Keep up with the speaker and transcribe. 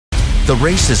The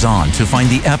race is on to find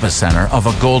the epicenter of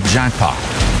a gold jackpot.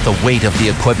 The weight of the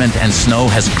equipment and snow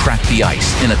has cracked the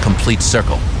ice in a complete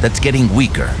circle that's getting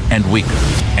weaker and weaker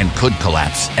and could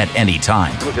collapse at any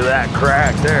time. Look at that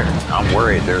crack there. I'm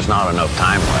worried there's not enough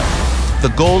time left. The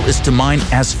goal is to mine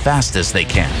as fast as they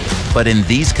can, but in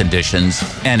these conditions,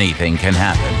 anything can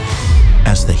happen.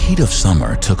 As the heat of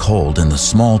summer took hold in the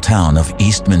small town of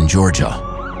Eastman, Georgia,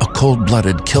 a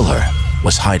cold-blooded killer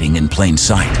was hiding in plain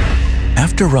sight.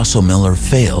 After Russell Miller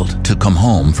failed to come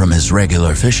home from his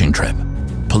regular fishing trip,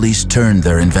 police turned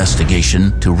their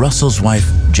investigation to Russell's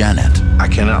wife, Janet. I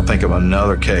cannot think of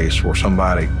another case where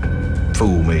somebody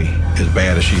fooled me as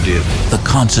bad as she did. The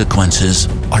consequences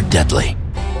are deadly.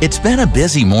 It's been a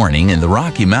busy morning in the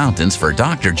Rocky Mountains for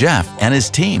Dr. Jeff and his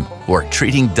team, who are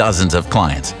treating dozens of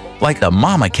clients, like a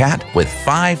mama cat with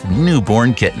 5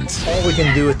 newborn kittens. All we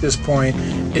can do at this point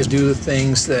is do the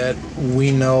things that we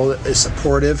know is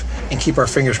supportive and keep our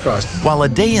fingers crossed. While a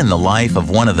day in the life of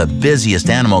one of the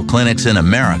busiest animal clinics in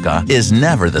America is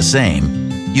never the same,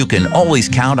 you can always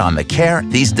count on the care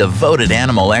these devoted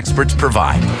animal experts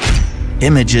provide.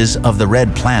 Images of the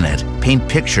red planet paint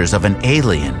pictures of an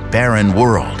alien, barren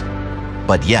world.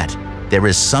 But yet, there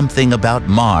is something about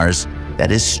Mars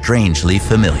that is strangely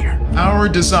familiar. Our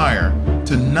desire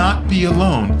to not be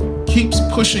alone keeps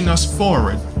pushing us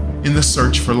forward in the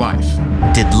search for life.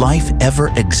 Did life ever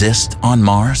exist on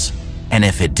Mars? And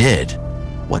if it did,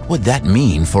 what would that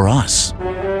mean for us?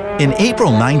 In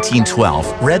April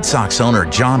 1912, Red Sox owner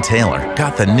John Taylor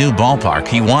got the new ballpark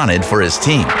he wanted for his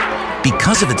team.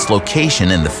 Because of its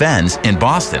location in the Fens in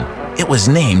Boston, it was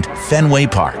named Fenway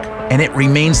Park, and it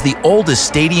remains the oldest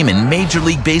stadium in Major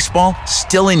League Baseball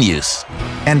still in use.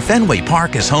 And Fenway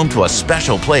Park is home to a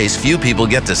special place few people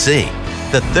get to see,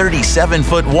 the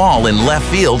 37-foot wall in left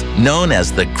field known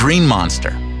as the Green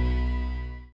Monster.